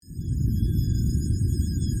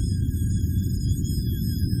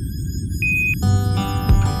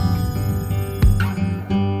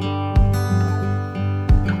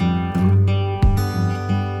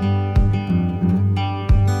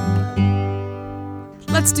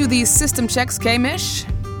Let's do these system checks, K-Mish?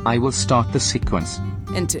 I will start the sequence.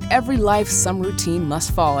 Into every life, some routine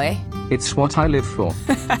must fall, eh? It's what I live for.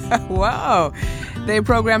 Wow, they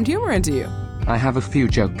programmed humor into you. I have a few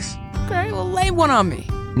jokes. Okay, well, lay one on me.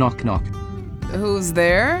 Knock knock. Who's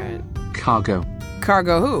there? Cargo.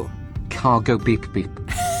 Cargo who? Cargo beep beep.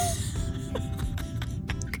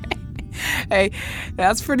 Hey,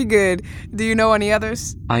 that's pretty good. Do you know any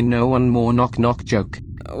others? I know one more knock knock joke.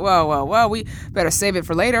 Well, we better save it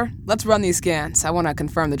for later. Let's run these scans. I want to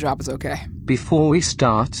confirm the drop is okay. Before we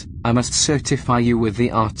start, I must certify you with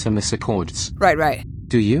the Artemis Accords. Right.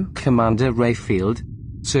 Do you, Commander Rayfield,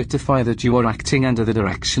 certify that you are acting under the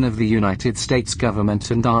direction of the United States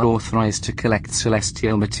government and are authorized to collect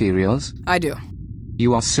celestial materials? I do.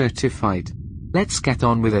 You are certified. Let's get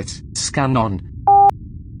on with it. Scan on.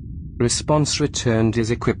 Response returned is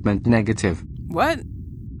equipment negative. What?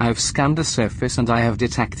 I have scanned the surface and I have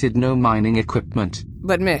detected no mining equipment.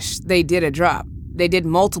 But Mish, they did a drop. They did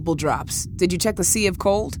multiple drops. Did you check the Sea of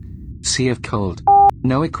Cold? Sea of Cold.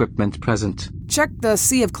 No equipment present. Check the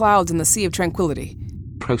Sea of Clouds and the Sea of Tranquility.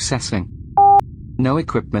 Processing. No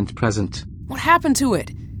equipment present. What happened to it?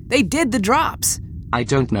 They did the drops. I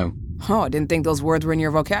don't know. Oh, I didn't think those words were in your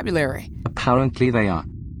vocabulary. Apparently they are.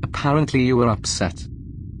 Apparently you were upset.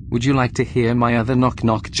 Would you like to hear my other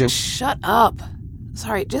knock-knock joke? Shut up.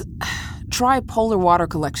 Sorry, just try polar water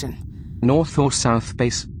collection. North or south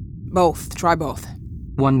base? Both. Try both.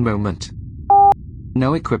 One moment.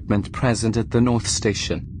 No equipment present at the North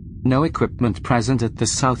Station. No equipment present at the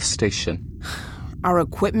South Station. Our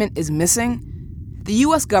equipment is missing? The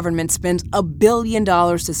U.S. government spends $1 billion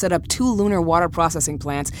to set up 2 lunar water processing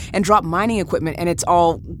plants and drop mining equipment, and it's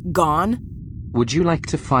all gone? Would you like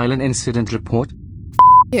to file an incident report?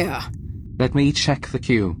 Yeah. Let me check the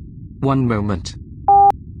queue. One moment.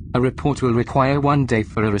 A report will require 1 day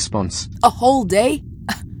for a response. A whole day?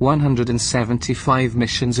 175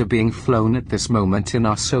 missions are being flown at this moment in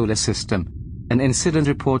our solar system. An incident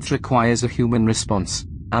report requires a human response.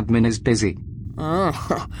 Admin is busy.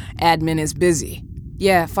 Oh, admin is busy.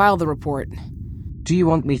 Yeah, file the report. Do you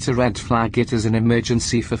want me to red flag it as an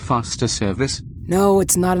emergency for faster service? No,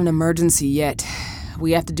 it's not an emergency yet.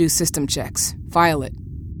 We have to do system checks. File it.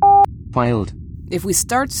 Filed. If we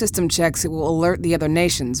start system checks, it will alert the other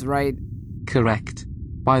nations, right? Correct.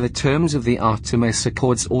 By the terms of the Artemis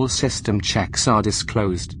Accords, all system checks are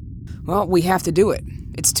disclosed. Well, we have to do it.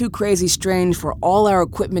 It's too crazy strange for all our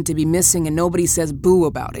equipment to be missing and nobody says boo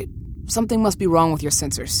about it. Something must be wrong with your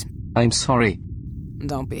sensors. I'm sorry.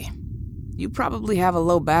 Don't be. You probably have a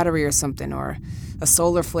low battery or something, or a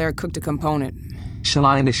solar flare cooked a component. Shall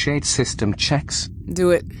I initiate system checks?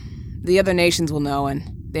 Do it. The other nations will know, and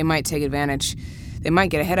they might take advantage. They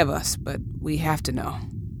might get ahead of us, but we have to know.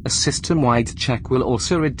 A system-wide check will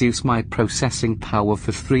also reduce my processing power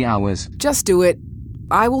for 3 hours. Just do it.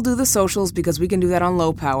 I will do the socials because we can do that on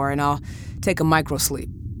low power, and I'll take a micro-sleep.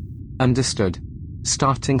 Understood.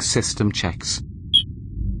 Starting system checks.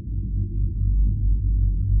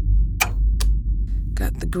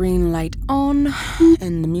 Got the green light on,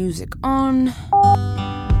 and the music on.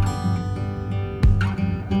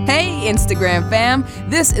 Hey, Instagram fam!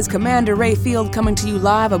 This is Commander Rayfield coming to you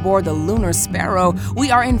live aboard the Lunar Sparrow. We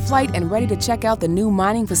are in flight and ready to check out the new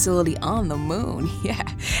mining facility on the moon. Yeah,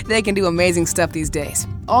 they can do amazing stuff these days.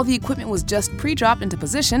 All the equipment was just pre-dropped into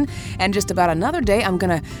position, and just about another day I'm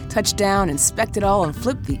gonna touch down, inspect it all, and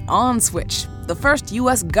flip the on switch. The first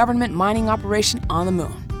U.S. government mining operation on the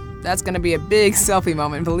moon. That's gonna be a big selfie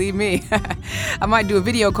moment, believe me. I might do a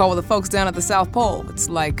video call with the folks down at the South Pole. It's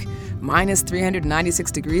like minus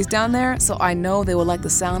 396 degrees down there, so I know they will like the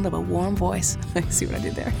sound of a warm voice. See what I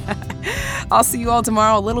did there? I'll see you all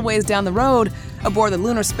tomorrow a little ways down the road aboard the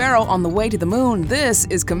Lunar Sparrow on the way to the moon. This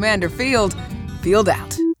is Commander Field. Field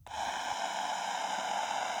out.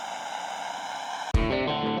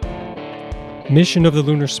 Mission of the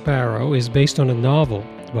Lunar Sparrow is based on a novel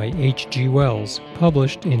by H.G. Wells,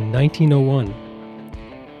 published in 1901.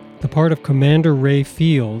 The part of Commander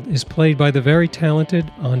Rayfield is played by the very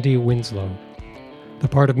talented Andy Winslow. The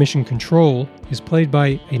part of Mission Control is played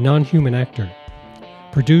by a non-human actor.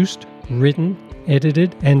 Produced, written,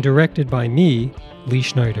 edited, and directed by me, Lee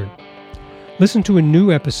Schneider. Listen to a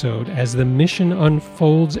new episode as the mission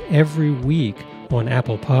unfolds every week on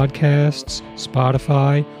Apple Podcasts,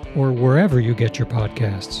 Spotify, or wherever you get your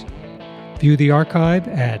podcasts. View the archive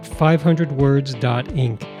at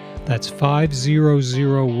 500words.inc. That's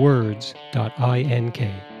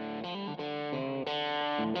 500words.ink.